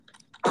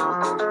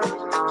Hey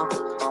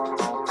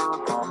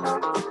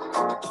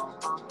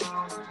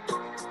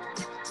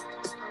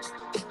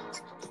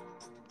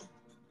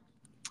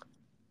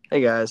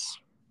guys,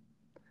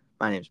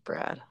 my name's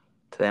Brad.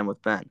 Today I'm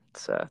with Ben.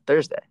 It's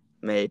Thursday,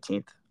 May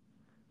 18th,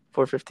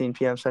 4:15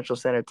 p.m. Central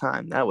Standard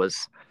Time. I'm not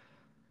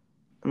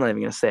even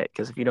going to say it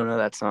because if you don't know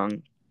that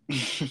song,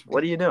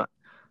 what are you doing?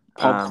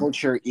 Pop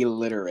culture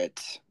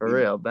illiterate. For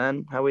real,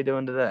 Ben, how we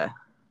doing today?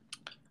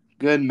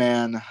 Good,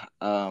 man.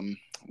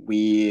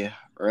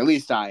 Or at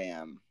least I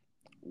am,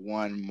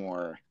 one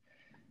more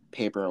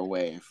paper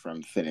away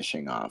from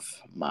finishing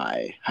off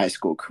my high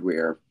school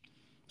career.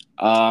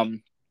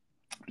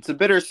 It's a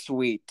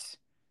bittersweet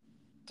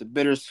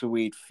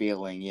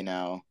feeling, you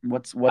know.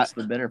 What's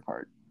the bitter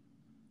part?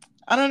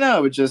 I don't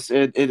know.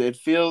 It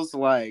feels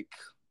like.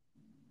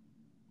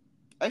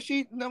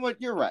 Actually, you know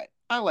what? You're right.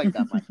 I like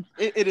that much.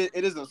 It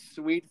is a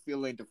sweet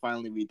feeling to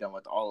finally be done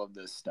with all of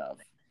this stuff.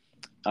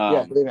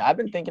 Yeah, believe me, I've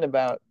been thinking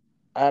about.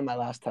 I have my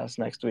last test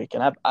next week,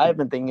 and I've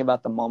been thinking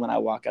about the moment I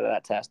walk out of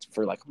that test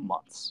for like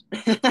months.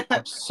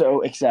 I'm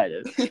so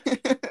excited.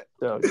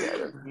 So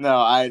excited.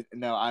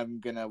 I'm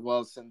gonna.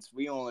 Well, since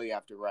we only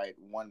have to write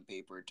one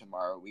paper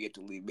tomorrow, we get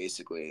to leave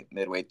basically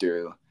midway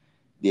through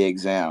the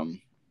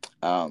exam.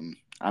 I'm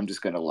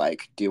just gonna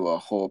like do a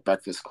whole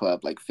Breakfast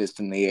Club like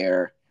fist in the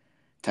air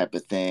type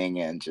of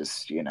thing, and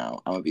just I'm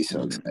gonna be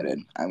so excited.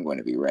 I'm going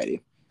to be ready.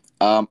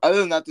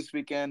 Other than that, this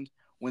weekend,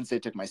 Wednesday,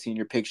 took my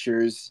senior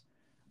pictures.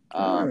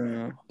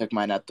 Took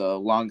mine at the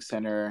Long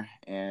Center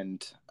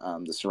and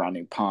the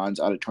surrounding ponds,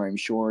 auditorium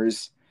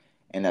shores,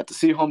 and at the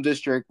City Home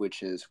District,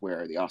 which is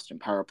where the Austin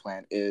Power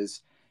Plant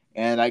is.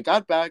 And I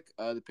got back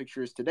the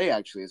pictures today.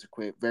 Actually, it's a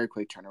very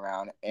quick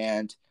turnaround,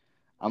 and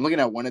I'm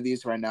looking at one of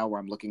these right now where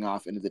I'm looking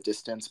off into the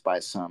distance by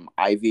some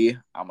ivy.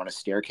 I'm on a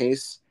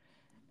staircase,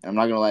 and I'm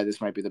not gonna lie,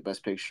 this might be the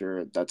best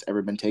picture that's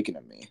ever been taken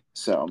of me.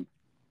 So,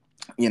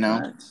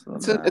 Nice.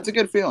 it's a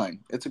good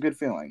feeling. It's a good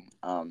feeling.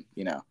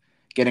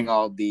 Getting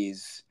all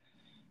these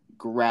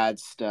grad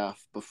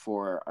stuff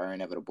before our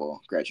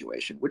inevitable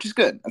graduation, which is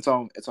good. It's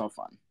all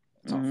fun.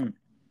 It's all fun.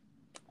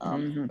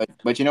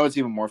 But you know what's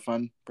even more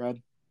fun,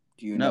 Brad?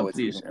 Do you know?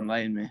 Please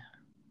enlighten me.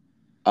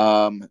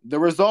 The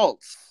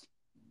results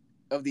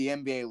of the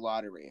NBA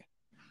lottery.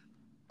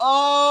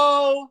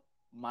 Oh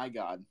my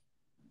god.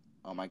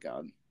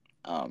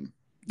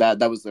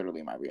 That was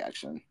literally my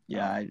reaction.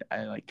 Yeah,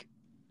 I like.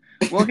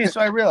 Well, okay,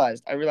 so I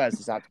realized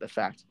this after the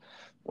fact.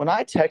 When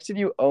I texted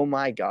you, "Oh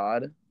my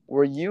god,"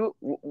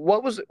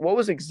 what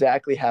was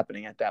exactly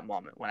happening at that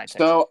moment when I texted?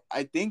 So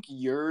I think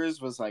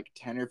yours was like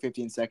 10 or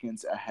 15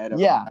 seconds ahead of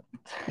mine.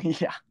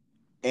 Yeah.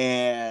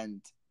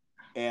 And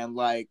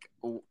like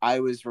I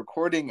was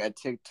recording a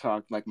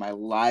TikTok, like my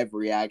live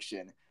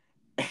reaction,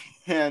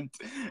 and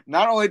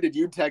not only did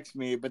you text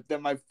me, but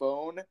then my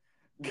phone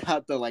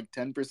got the like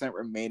 10%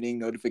 remaining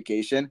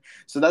notification,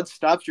 so that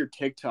stops your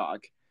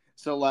TikTok.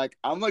 So like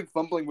I'm like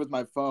fumbling with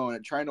my phone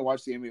and trying to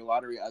watch the NBA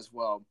lottery as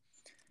well.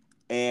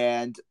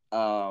 And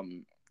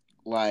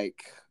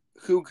like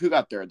who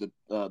got third?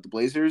 The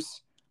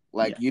Blazers.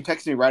 Like you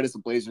texted me right as the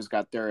Blazers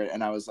got third,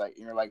 and I was like,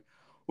 you're like,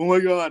 oh my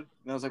god,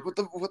 and I was like, what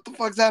the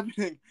fuck's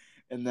happening?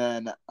 And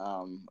then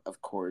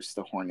of course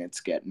the Hornets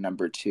get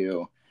number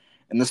 2,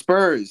 and the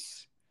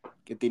Spurs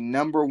get the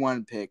number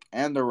 1 pick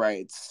and the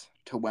rights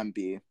to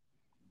Wemby.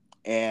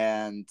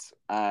 And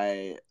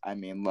I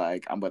mean,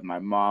 like, I'm with my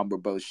mom. We're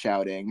both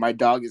shouting. My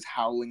dog is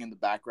howling in the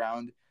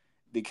background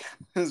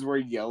because we're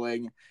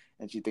yelling,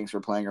 and she thinks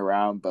we're playing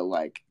around. But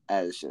like,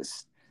 it's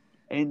just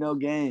ain't no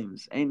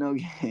games.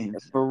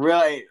 For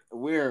real,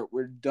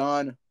 we're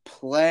done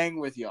playing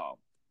with y'all.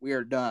 We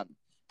are done.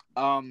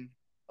 Well,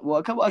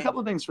 a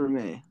couple things for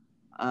me.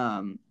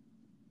 What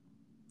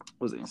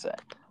was I gonna say?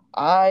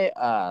 I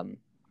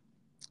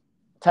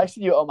texted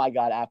you, "Oh my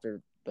god,"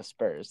 after the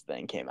Spurs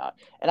thing came out,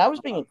 and I was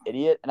being an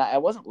idiot, and I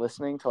wasn't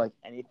listening to like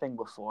anything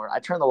before. I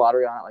turned the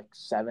lottery on at like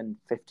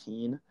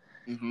 7:15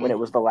 when it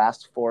was the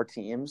last 4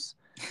 teams,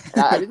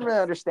 and I didn't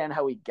really understand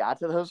how we got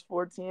to those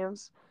 4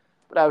 teams,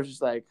 but I was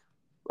just like,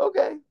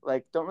 okay,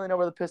 like don't really know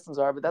where the Pistons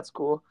are, but that's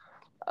cool.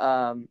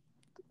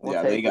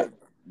 They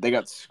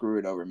got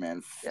screwed over,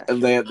 man. Yeah, sure.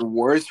 They have the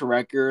worst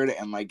record,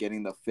 and like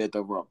getting the 5th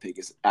overall pick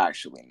is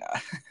actually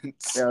not.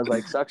 Yeah, I was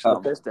like, sucks for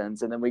the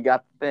Pistons, and then we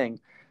got the thing,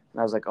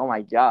 and I was like, oh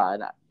my god.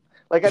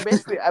 Like I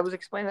was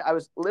explaining, I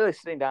was literally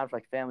sitting down for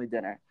like family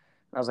dinner,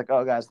 and I was like,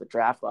 oh guys, the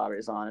draft lottery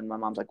is on, and my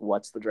mom's like,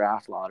 what's the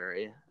draft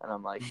lottery? And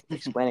I'm like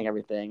explaining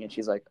everything, and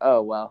she's like,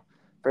 oh well,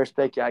 first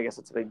pick, yeah, I guess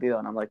it's a big deal.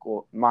 And I'm like,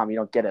 well, mom, you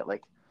don't get it,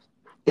 like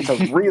it's a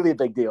really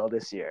big deal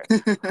this year.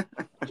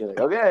 She's like,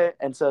 okay.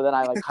 And so then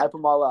I like hype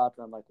them all up,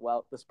 and I'm like,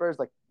 well, the Spurs,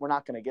 like, we're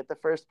not gonna get the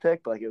first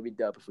pick, but like it would be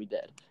dope if we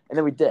did. And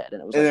then we did,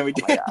 and it was like,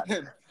 oh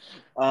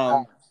my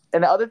god.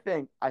 And the other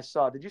thing I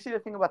saw, did you see the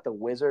thing about the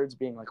Wizards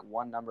being like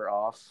 1 number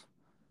off?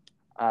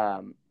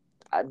 No,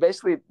 I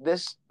didn't.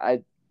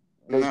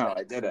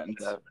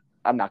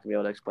 I'm not gonna be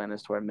able to explain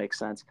this to where it makes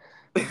sense.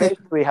 But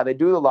basically, how they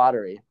do the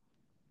lottery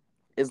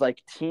is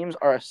like teams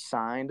are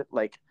assigned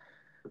like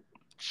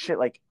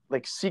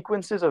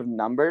sequences of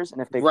numbers,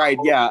 and if they I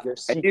do know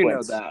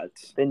sequence, that.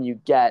 then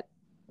you get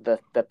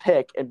the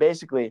pick, and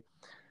basically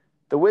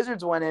the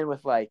Wizards went in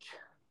with like,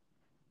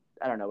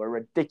 I don't know, a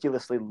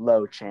ridiculously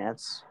low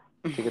chance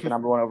to get the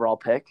number 1 overall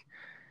pick.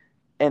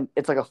 And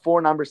it's like a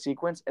 4-number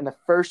sequence, and the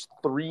first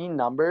 3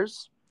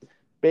 numbers,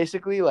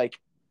 basically, like,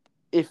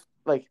 if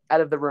like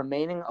out of the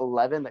remaining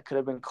 11 that could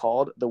have been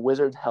called, the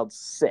Wizards held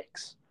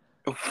 6.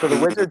 So the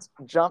Wizards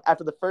jump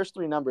after the first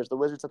 3 numbers. The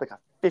Wizards had like a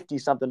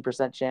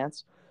 50-something%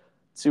 chance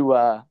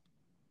to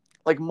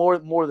like more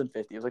than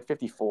 50. It was like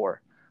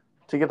 54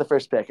 to get the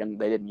first pick, and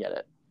they didn't get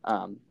it.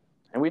 And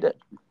we did.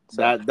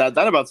 So that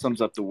about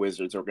sums up the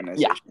Wizards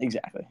organization. Yeah,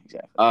 exactly.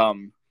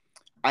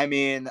 I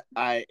mean,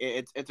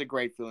 it's a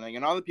great feeling,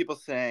 and all the people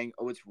saying,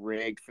 "Oh, it's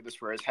rigged for the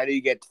Spurs." How do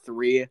you get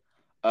 3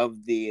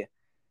 of the,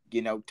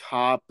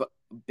 top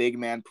big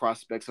man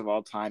prospects of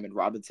all time, and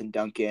Robinson,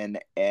 Duncan,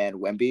 and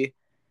Wemby?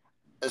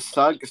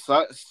 Suck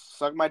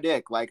my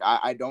dick. Like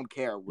I don't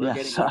care. We're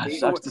getting Wemby.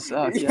 Sucks to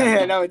suck.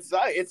 Yeah, no,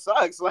 it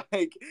sucks.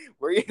 Like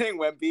we're getting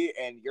Wemby,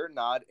 and you're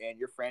not, and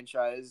your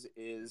franchise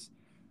is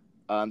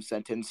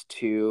sentenced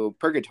to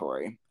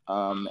purgatory.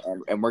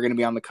 And we're gonna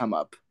be on the come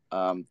up.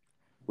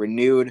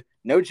 Renewed,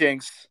 no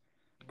jinx,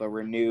 but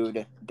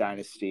renewed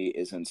dynasty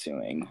is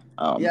ensuing.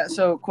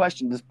 So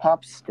question: does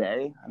Pop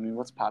stay? I mean,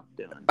 what's Pop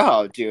doing?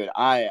 Oh, dude,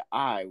 I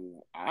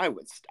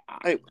would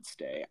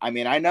stay. I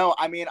mean, I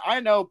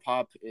know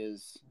Pop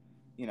is,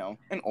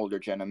 an older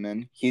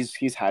gentleman.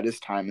 He's had his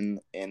time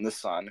in the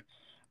sun,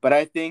 but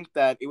I think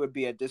that it would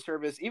be a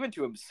disservice even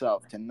to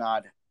himself to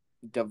not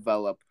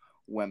develop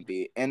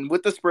Wemby. And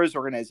with the Spurs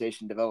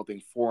organization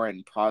developing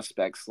foreign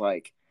prospects,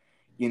 like,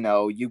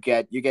 you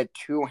get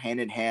 2 hand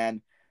in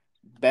hand,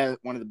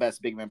 one of the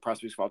best big man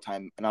prospects of all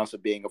time, and also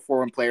being a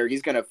foreign player,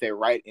 he's gonna fit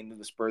right into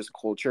the Spurs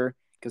culture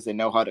because they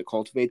know how to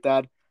cultivate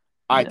that.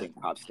 I think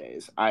Pop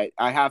stays. I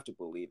have to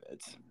believe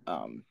it.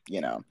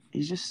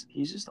 He's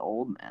just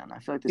old, man. I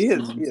feel like this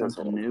team needs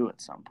something new at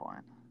some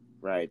point.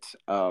 Right.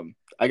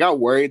 I got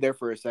worried there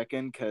for a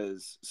second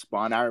because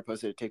Spawn Hour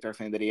posted a TikTok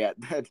saying that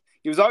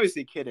he was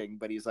obviously kidding,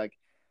 but he's like,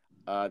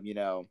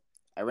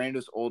 I ran into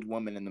this old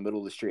woman in the middle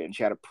of the street, and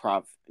she had a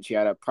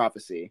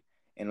prophecy,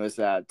 and it was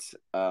that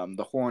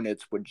the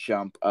Hornets would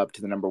jump up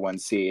to the number 1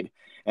 seed,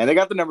 and they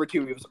got the number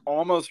 2. He was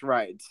almost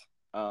right.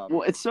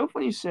 Well, it's so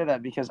funny you say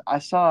that because I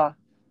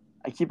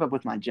keep up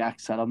with my Jack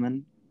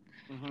Settleman,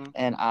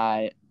 and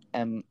I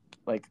am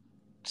like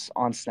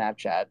on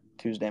Snapchat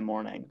Tuesday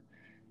morning,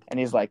 and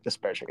he's like, the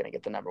Spurs are going to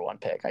get the number 1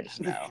 pick. I just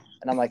know.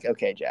 And I'm like,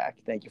 okay, Jack,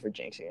 thank you for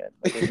jinxing it.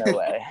 Like, there's no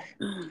way.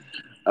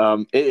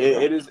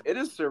 It is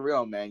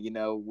surreal, man.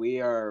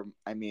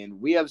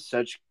 We have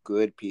such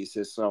good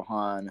pieces.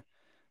 Sohan,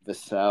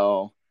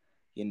 Vassell,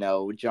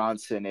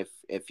 Johnson, if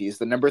he's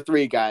the number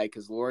 3 guy,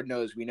 because Lord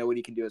knows we know what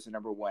he can do as a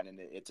number 1, and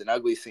it's an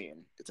ugly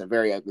scene. It's a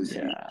very ugly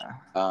scene.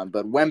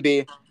 But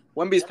Wemby's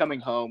coming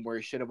home where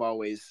he should have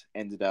always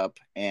ended up,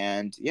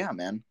 and yeah,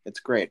 man,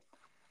 it's great.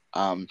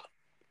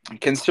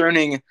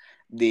 Concerning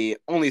the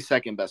only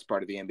second best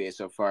part of the NBA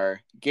so far,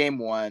 game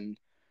ones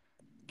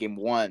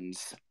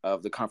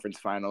of the conference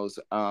finals.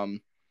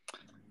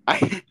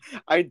 I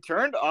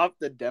turned off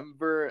the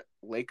Denver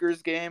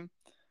Lakers game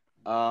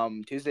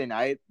Tuesday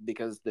night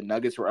because the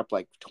Nuggets were up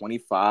like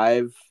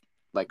 25,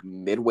 like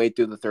midway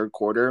through the third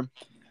quarter.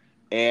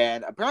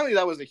 And apparently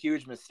that was a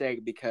huge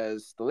mistake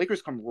because the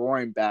Lakers come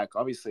roaring back.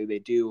 Obviously, they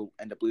do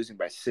end up losing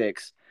by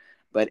 6,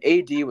 but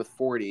AD with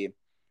 40.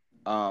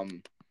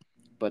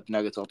 But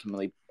Nuggets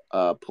ultimately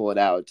pull it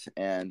out.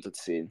 And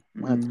let's see.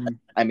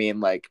 I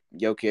mean, like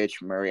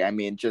Jokic, Murray. I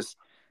mean,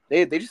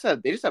 they just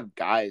have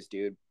guys,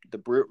 dude. The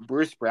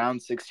Bruce Brown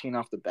 16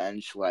 off the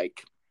bench,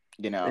 like,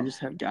 they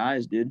just have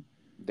guys, dude.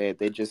 They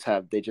have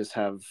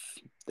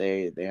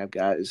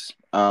guys.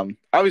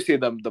 Obviously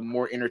the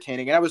more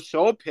entertaining. And I was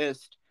so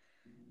pissed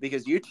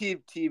because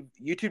YouTube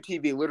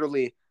TV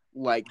literally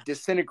like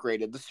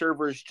disintegrated. The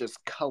servers just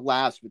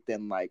collapsed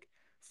within like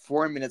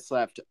 4 minutes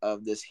left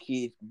of this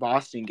Heat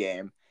Boston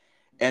game.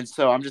 And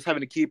so I'm just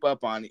having to keep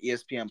up on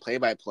ESPN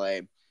play-by-play.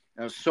 And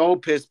I was so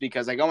pissed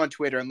because I go on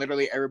Twitter and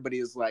literally everybody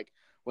is like,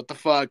 what the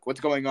fuck?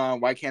 What's going on?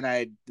 Why can't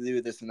I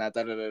do this and that?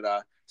 Da, da, da, da.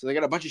 So they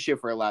got a bunch of shit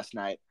for it last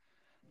night.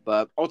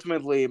 But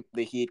ultimately,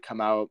 the Heat come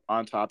out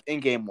on top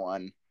in game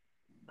 1.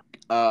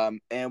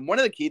 And one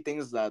of the key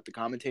things that the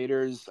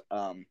commentators,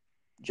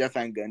 Jeff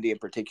Van Gundy in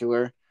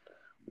particular,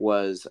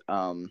 was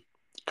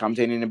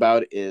commentating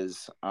about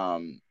is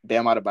Bam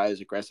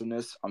Adebayo's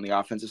aggressiveness on the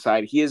offensive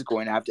side. He is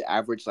going to have to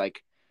average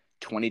like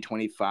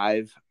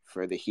 20-25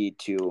 for the Heat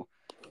to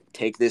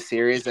take this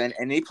series.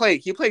 And he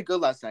played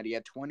good last night. He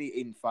had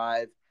 28 and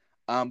 5.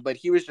 But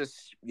he was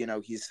just,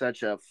 he's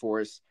such a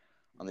force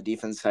on the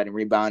defense side and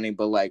rebounding.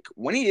 But like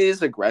when he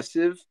is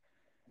aggressive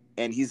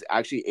and he's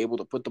actually able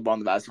to put the ball in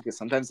the basket, because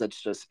sometimes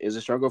that's just is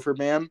a struggle for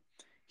Bam.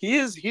 He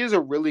is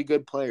a really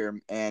good player,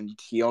 and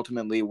he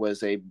ultimately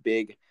was a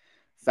big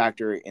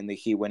factor in the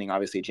Heat winning.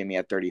 Obviously, Jimmy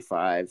had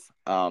 35.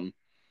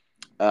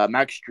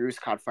 Max Strus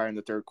caught fire in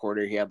the third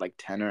quarter. He had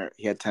 10 or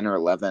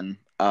 11.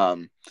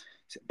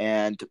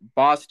 And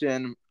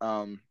Boston,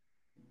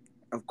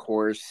 of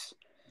course,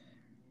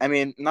 I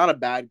mean, not a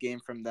bad game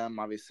from them.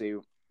 Obviously,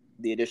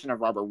 the addition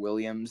of Robert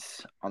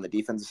Williams on the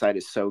defensive side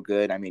is so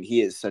good. I mean,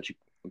 he is such a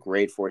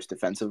great force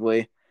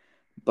defensively.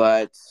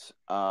 But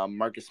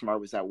Marcus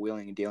Smart was out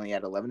wheeling and dealing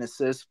at 11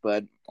 assists,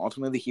 but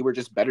ultimately he were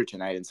just better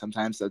tonight, and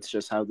sometimes that's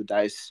just how the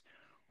dice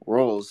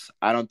rolls.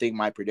 I don't think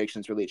my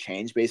predictions really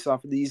change based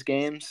off of these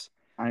games.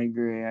 I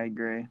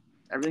agree.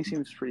 Everything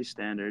seems pretty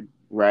standard.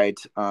 Right.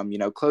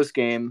 Close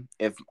game.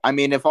 If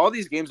all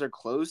these games are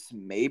close,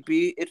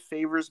 maybe it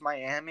favors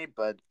Miami,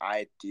 but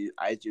I do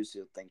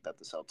still think that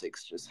the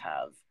Celtics just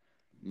have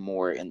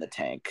more in the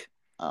tank.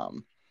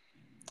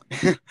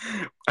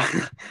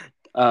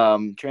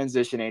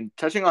 Transitioning,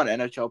 touching on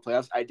NHL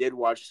playoffs, I did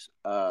watch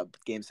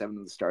Game 7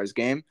 of the Stars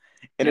game,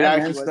 and it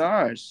actually was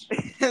Stars.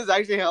 It was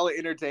actually hella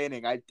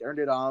entertaining. I turned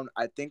it on.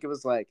 I think it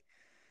was like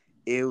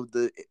it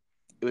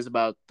was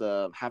about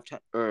the halftime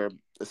or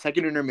the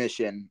second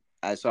intermission.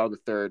 I saw the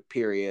third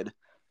period.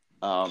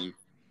 And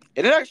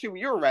it actually,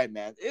 you're right,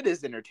 man. It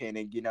is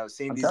entertaining,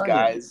 seeing these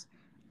guys,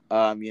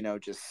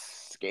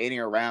 just skating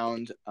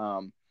around. I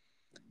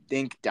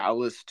think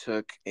Dallas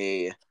took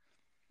a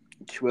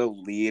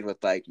 2-0 lead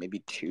with like maybe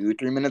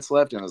 2-3 minutes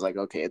left, and I was like,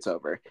 okay, it's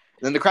over. And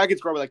then the Kraken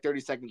scored with like 30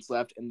 seconds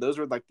left, and those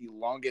were like the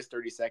longest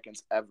 30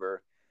 seconds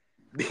ever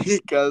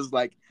because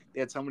like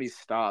they had so many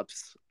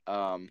stops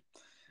of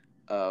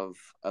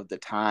the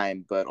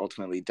time, but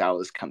ultimately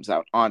Dallas comes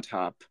out on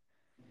top.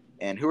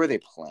 And who are they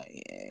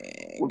playing?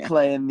 We're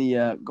playing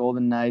the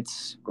Golden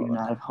Knights. We do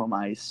not have home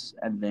ice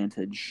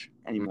advantage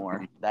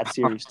anymore. That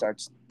series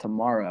starts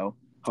tomorrow.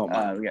 We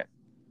got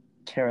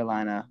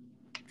Carolina,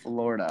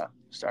 Florida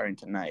starting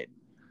tonight.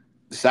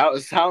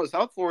 South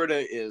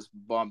Florida is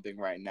bumping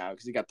right now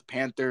because you got the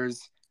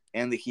Panthers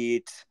and the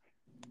Heat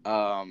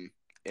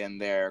in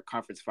their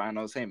conference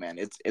finals. Hey, man,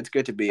 it's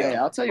good to be. Hey,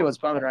 I'll tell you what's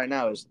bumping right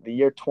now is the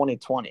year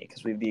 2020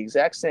 because we have the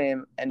exact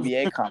same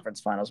NBA conference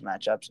finals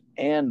matchups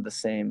and the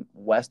same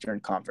Western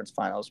Conference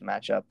finals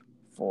matchup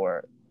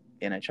for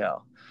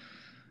NHL.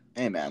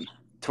 Hey, man,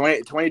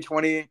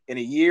 2020 in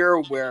a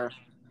year where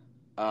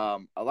a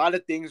lot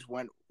of things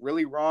went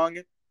really wrong.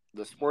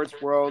 The sports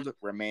world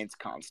remains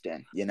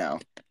constant, Yeah,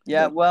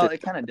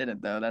 it kind of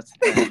didn't, though. That's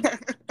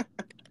the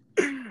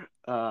thing.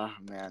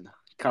 Man.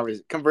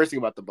 Conversing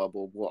about the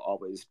bubble will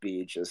always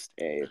be just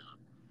a...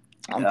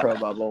 I'm pro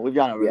bubble. We've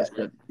gone over this,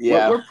 but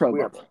we're pro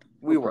bubble.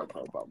 We were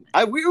pro bubble.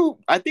 I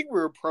think we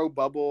were pro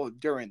bubble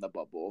during the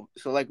bubble.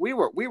 So like we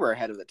were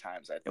ahead of the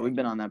times, I think. Yeah, we've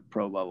been on that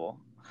pro bubble.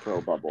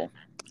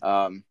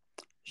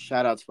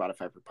 Shout out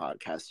Spotify for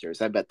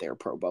podcasters. I bet they're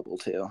pro bubble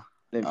too.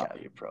 They've got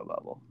to be pro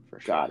bubble for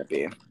sure. Gotta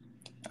be.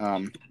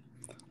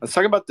 Let's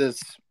talk about this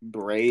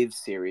Braves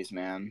series,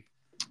 man.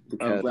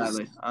 Because...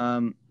 gladly.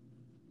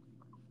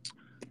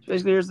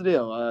 Basically, here's the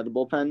deal. The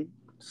bullpen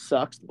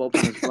sucks. The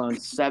bullpen has blown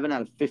 7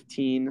 out of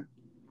 15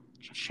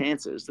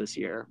 chances this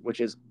year,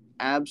 which is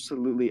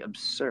absolutely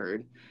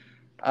absurd.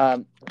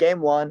 Game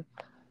 1,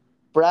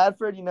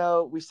 Bradford,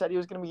 we said he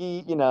was going to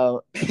be, we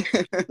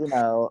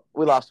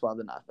lost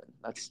 12-0.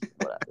 That's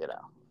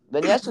whatever,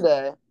 Then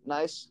yesterday,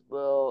 nice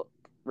little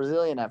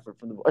resilient effort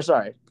from the boys.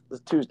 Sorry, this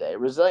Tuesday,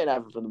 resilient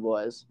effort from the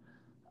boys.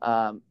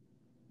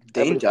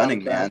 Dane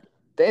Dunning, man.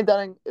 Dane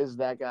Dunning is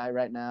that guy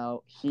right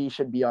now. He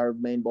should be our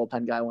main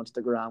bullpen guy once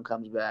DeGrom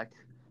comes back.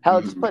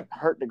 Hell, just put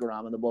Hurt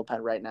DeGrom in the bullpen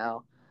right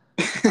now.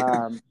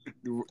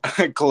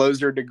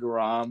 Closer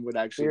DeGrom would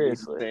actually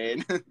seriously.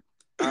 be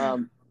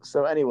insane.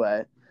 So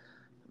anyway,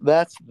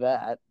 that's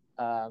that.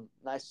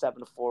 Nice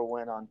 7-4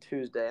 win on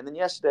Tuesday. And then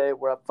yesterday,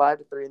 we're up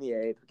 5-3 in the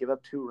 8th. We give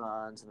up 2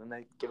 runs, and then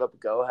they give up a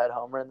go-ahead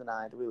homer in the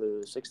 9th. We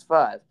lose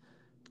 6-5.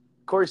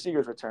 Corey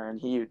Seager's return,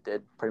 he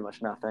did pretty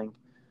much nothing.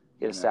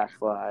 He had a sac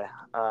fly.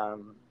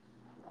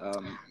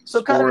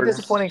 So kind of a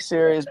disappointing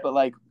series, but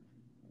like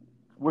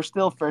we're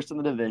still first in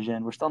the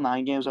division. We're still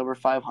 9 games over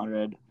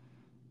 500,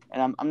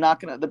 and I'm not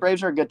gonna. The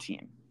Braves are a good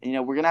team.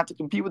 We're gonna have to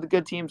compete with the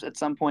good teams at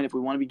some point if we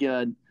want to be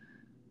good.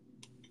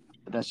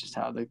 But that's just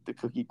how the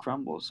cookie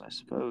crumbles, I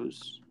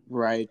suppose.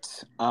 Right.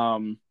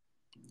 And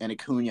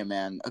Acuna,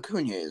 man,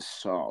 Acuna is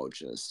so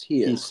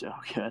he's so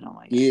good. Oh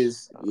my god. He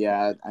is. So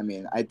yeah. I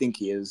mean, I think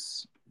he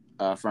is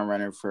a front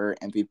runner for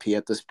MVP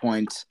at this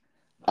point.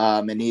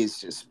 And he's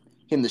just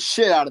hitting the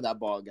shit out of that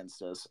ball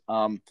against us.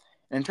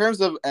 In terms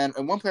of and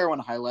one player I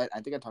want to highlight, I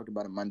think I talked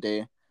about it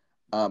Monday,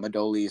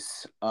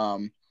 Adolis.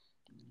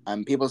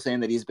 People saying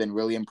that he's been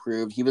really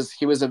improved. He was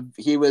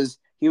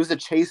a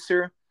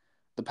chaser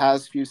the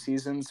past few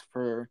seasons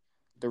for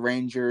the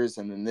Rangers,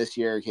 and then this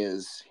year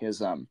his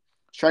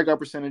strikeout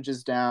percentage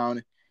is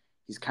down.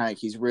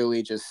 He's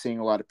really just seeing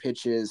a lot of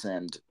pitches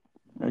and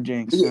no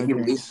jinx.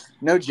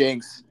 No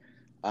jinx.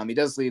 He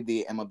does lead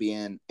the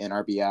MLB in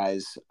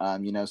RBIs.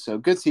 So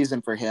good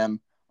season for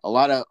him. A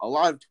lot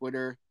of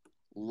Twitter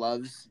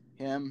loves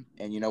him,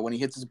 and when he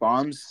hits his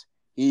bombs,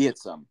 he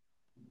hits them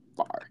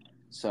far.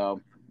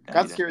 So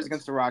got the series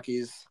against the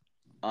Rockies.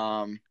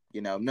 No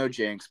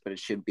jinx, but it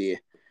should be.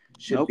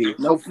 Nope. Be.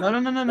 No. Yeah,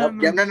 no.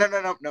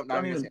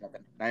 Not even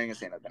gonna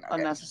say nothing. Okay.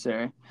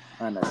 Unnecessary.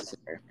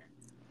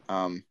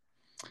 I'm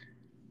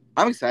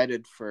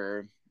excited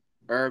for.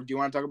 Or do you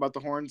want to talk about the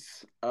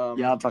Horns?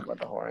 Yeah, I'll talk about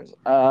the Horns.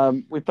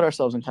 We put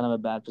ourselves in kind of a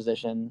bad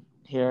position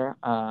here.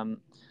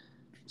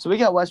 So we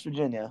got West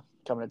Virginia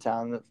coming to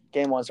town. The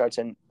game 1 starts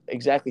in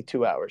exactly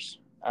 2 hours.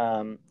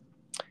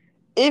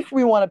 If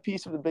we want a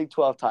piece of the Big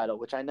 12 title,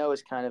 which I know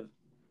is kind of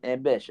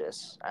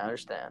ambitious, I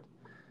understand,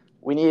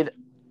 we need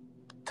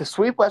to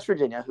sweep West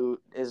Virginia, who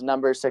is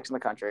number 6 in the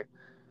country,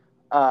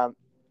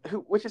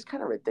 which is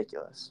kind of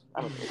ridiculous.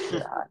 I don't think it's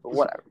that high, but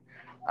whatever.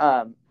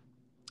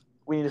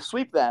 We need to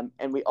sweep them,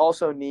 and we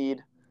also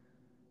need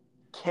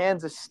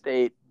Kansas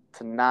State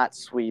to not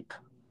sweep.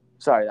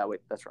 Sorry,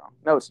 that's wrong.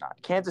 No, it's not.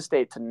 Kansas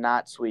State to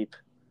not sweep.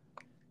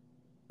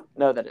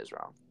 No, that is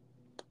wrong.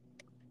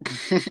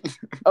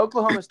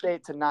 Oklahoma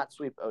State to not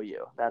sweep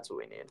OU. That's what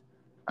we need.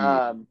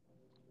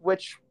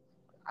 Which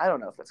I don't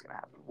know if that's going to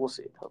happen. We'll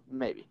see.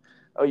 Maybe.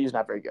 OU's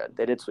not very good.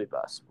 They did sweep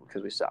us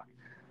because we suck.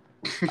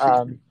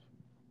 I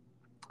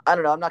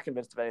don't know. I'm not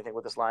convinced of anything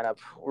with this lineup.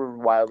 We're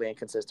wildly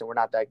inconsistent. We're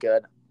not that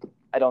good.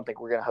 I don't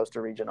think we're going to host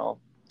a regional.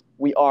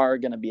 We are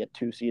going to be a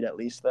 2 seed at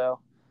least, though.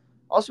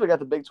 Also, we got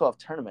the Big 12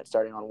 tournament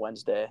starting on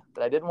Wednesday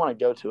that I didn't want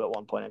to go to at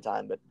one point in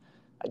time, but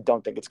I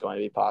don't think it's going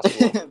to be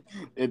possible.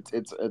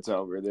 It's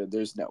over.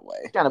 There's no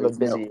way. Kind of There's a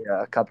busy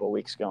couple of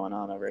weeks going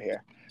on over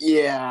here.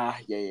 Yeah.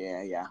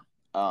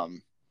 I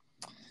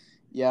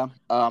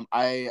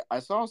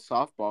saw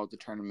softball at the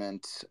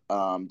tournament.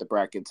 The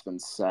bracket's been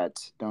set.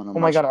 Don't know. Oh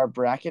my god, our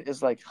bracket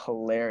is like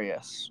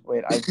hilarious.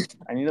 Wait,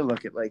 I need to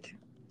look at like.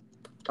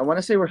 I want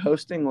to say we're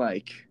hosting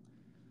like.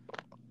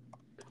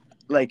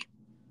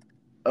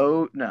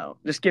 Oh no!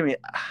 Just give me.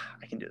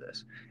 I can do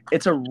this.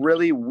 It's a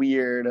really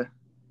weird.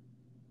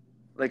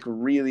 Like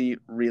really,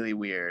 really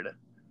weird.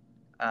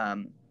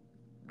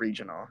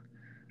 Regional.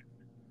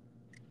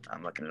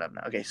 I'm looking it up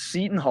now. Okay,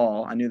 Seton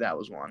Hall. I knew that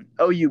was one.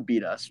 OU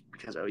beat us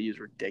because OU is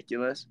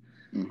ridiculous.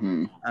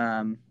 Mm-hmm.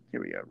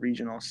 Here we go.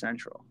 Regional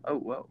Central. Oh,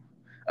 whoa.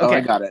 Okay. Oh,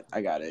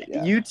 I got it.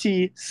 Yeah.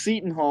 UT,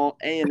 Seton Hall,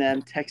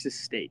 A&M, Texas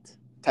State.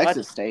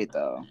 Texas State,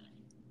 though.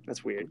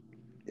 That's weird.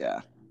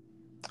 Yeah.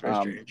 Very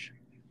strange.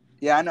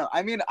 Yeah, I know.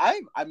 I mean,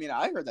 I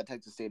heard that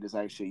Texas State is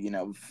actually,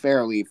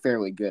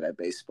 fairly good at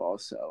baseball.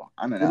 So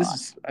I don't know.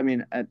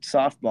 At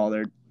softball,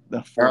 they're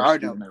the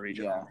fourth in the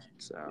regional. Yeah.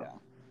 So.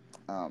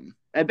 Yeah.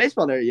 At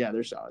baseball,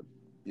 they're solid.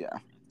 Yeah.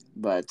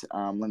 But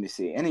let me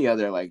see. Any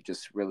other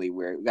just really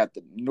weird? We got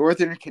the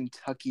Northern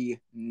Kentucky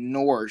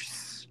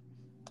Norse.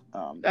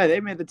 They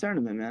made the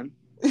tournament, man.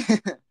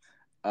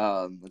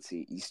 Let's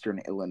see. Eastern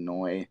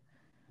Illinois.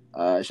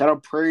 Shout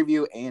out Prairie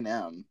View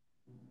A&M.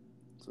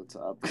 That's what's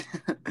up.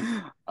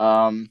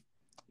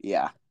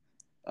 Yeah.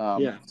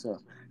 So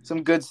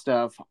some good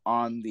stuff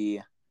on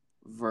the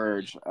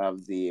verge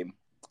of the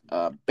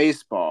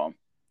baseball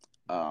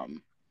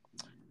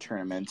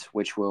tournament,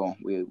 which we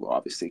will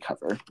obviously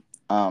cover.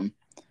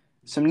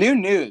 Some new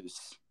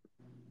news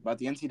about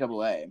the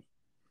NCAA.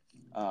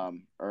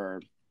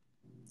 Or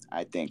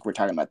I think we're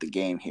talking about the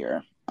game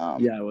here.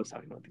 Yeah, I was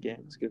talking about the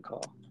game. It's a good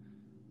call.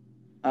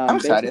 I'm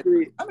excited.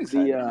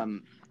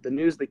 The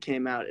news that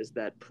came out is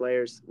that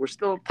players, we're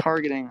still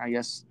targeting, I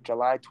guess,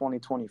 July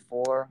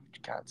 2024.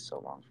 God, it's so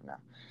long from now.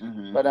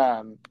 Mm-hmm. But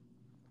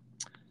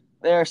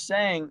they're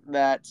saying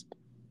that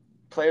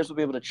players will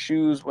be able to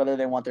choose whether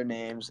they want their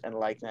names and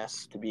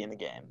likeness to be in the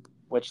game,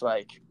 which,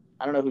 I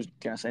don't know who's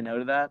going to say no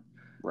to that.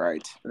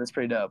 Right. But that's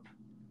pretty dope.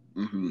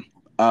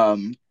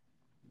 Mm-hmm.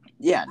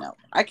 Yeah, no,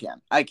 I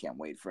can't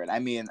wait for it. I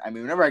mean,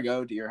 whenever I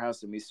go to your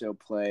house and we still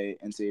play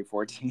NCAA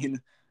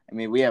 14,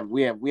 we have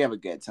a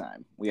good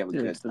time. We have a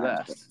good time.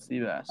 It's the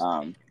best.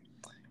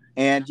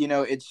 And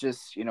it's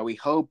just we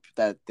hope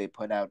that they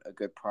put out a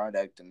good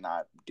product and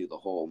not do the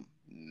whole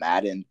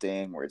Madden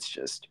thing where it's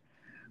just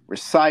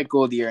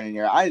recycled year in and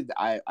year.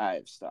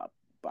 I've stopped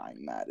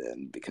buying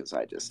Madden because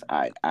I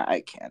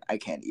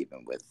can't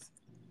even with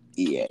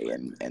EA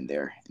and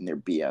their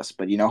BS.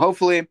 But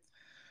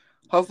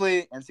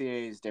hopefully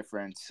NCAA is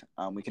different.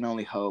 We can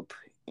only hope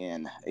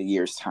in a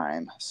year's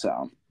time.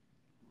 So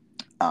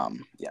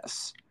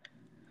yes.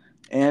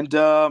 And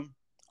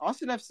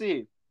Austin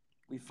FC,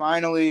 we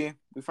finally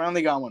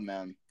got one,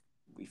 man.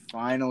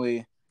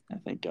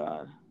 Thank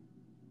God.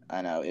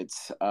 I know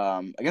it's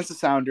against the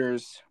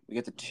Sounders. We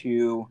get the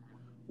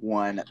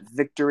 2-1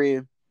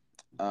 victory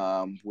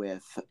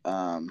with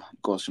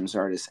goals from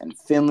Zardis and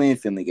Finley.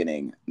 Finley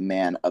getting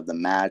man of the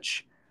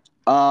match.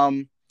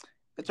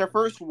 It's our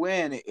first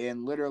win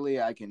in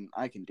literally. I can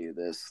do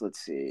this.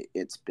 Let's see.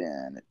 It's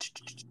been.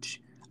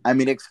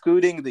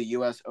 Excluding the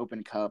U.S.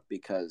 Open Cup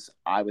because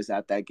I was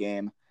at that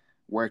game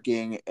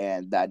working,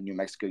 and that New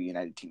Mexico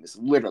United team is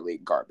literally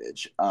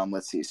garbage.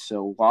 Let's see.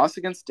 So lost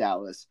against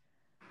Dallas,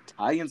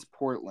 tie against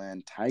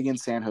Portland, tie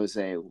against San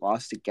Jose,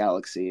 lost to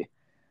Galaxy,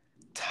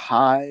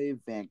 tie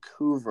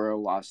Vancouver,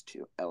 lost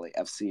to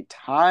LAFC,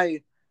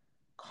 tie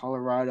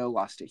Colorado,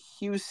 lost to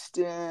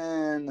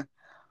Houston.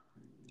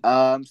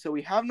 So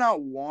we have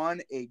not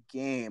won a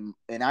game,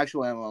 an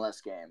actual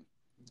MLS game,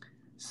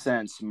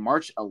 since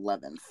March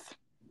 11th.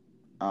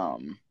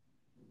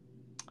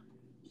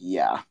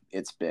 Yeah,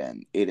 it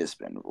has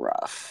been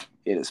rough.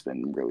 It has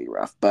been really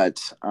rough.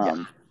 But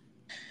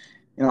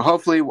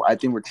hopefully, I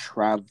think we're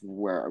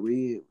where are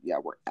we? Yeah,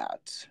 we're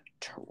at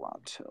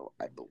Toronto,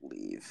 I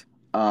believe.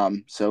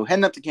 So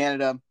heading up to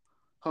Canada,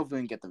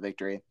 hopefully we can get the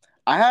victory.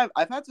 I've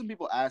had some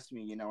people ask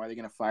me, are they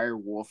going to fire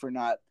Wolf or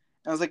not?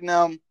 And I was like,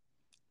 no,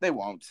 they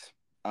won't.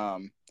 Now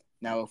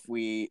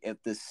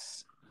if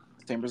this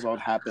same result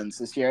happens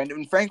this year,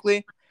 and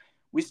frankly,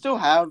 we still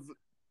have,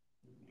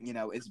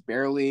 it's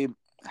barely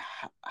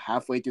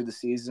halfway through the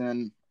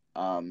season.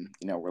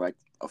 We're like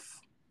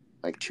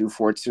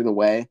 2/4 through the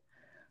way.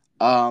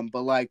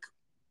 But like,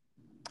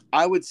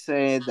 I would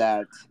say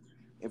that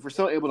if we're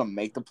still able to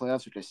make the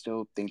playoffs, which I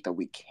still think that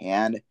we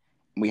can,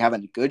 and we have a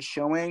good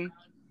showing,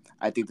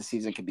 I think the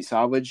season can be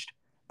salvaged.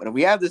 But if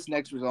we have this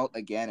next result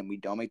again and we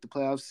don't make the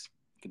playoffs,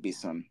 it could be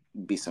some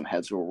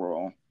heads will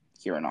roll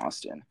here in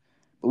Austin.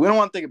 But we don't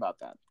want to think about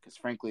that because,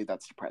 frankly,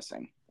 that's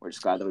depressing. We're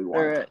just glad that we won.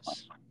 There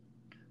is.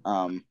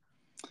 And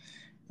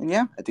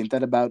yeah, I think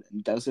that about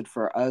does it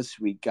for us.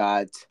 We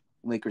got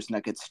Lakers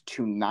Nuggets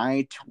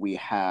tonight. We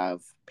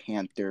have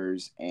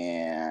Panthers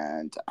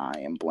and I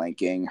am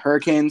blanking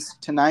Hurricanes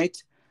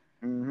tonight.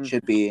 Mm-hmm.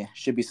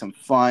 Should be some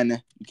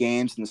fun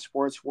games in the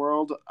sports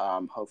world.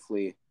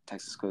 Hopefully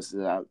Texas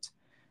closes out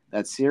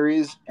that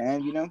series,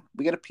 and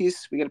we get a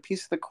piece of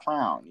the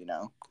crown.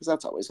 Because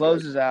that's always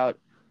closes out.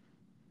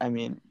 I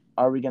mean,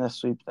 are we gonna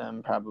sweep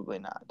them? Probably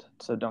not.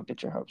 So don't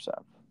get your hopes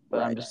up. But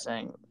right. I'm just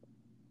saying,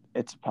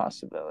 it's a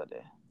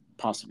possibility.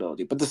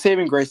 But the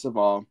saving grace of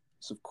all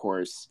is, of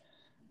course,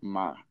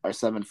 our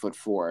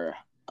 7'4",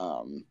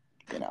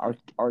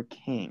 our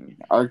king,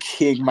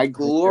 my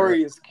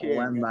glorious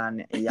king,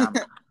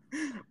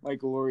 my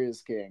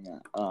glorious king.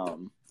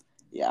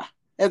 Yeah,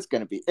 it's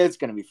gonna be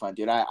fun,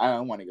 dude. I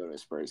want to go to a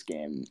Spurs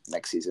game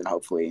next season,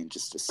 hopefully, and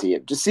just to see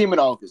him in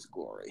all of his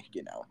glory.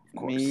 Of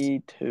course.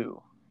 Me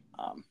too.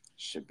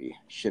 Should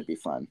be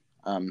fun.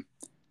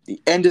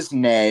 The end is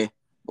nay,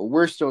 but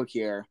we're still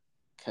here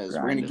because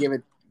we're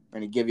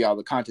gonna give you all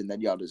the content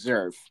that y'all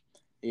deserve.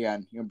 Yeah,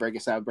 you gonna break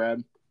us out,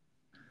 Brad?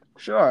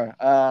 Sure.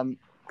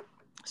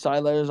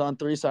 Sideliners on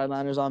 3,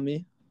 sideliners on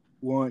me.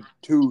 1,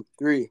 2,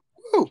 3.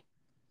 Woo!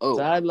 Oh,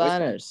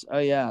 sideliners. Oh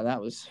yeah,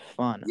 that was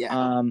fun.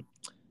 Yeah.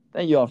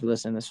 Thank you all for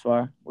listening this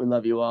far. We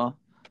love you all.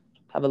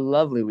 Have a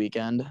lovely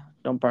weekend.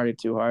 Don't party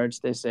too hard.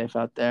 Stay safe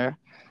out there.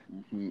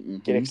 Mm-hmm.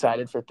 Get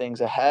excited for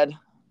things ahead.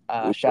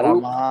 Shout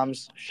out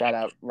moms. Shout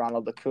out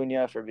Ronald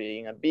Acuna for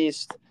being a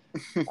beast.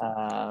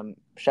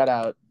 Shout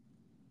out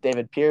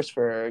David Pierce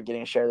for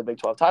getting a share of the Big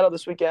 12 title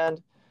this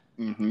weekend.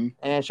 Mm-hmm.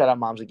 And shout out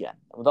moms again.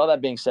 With all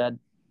that being said,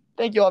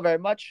 thank you all very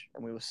much,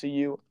 and we will see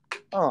you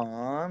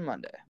on Monday.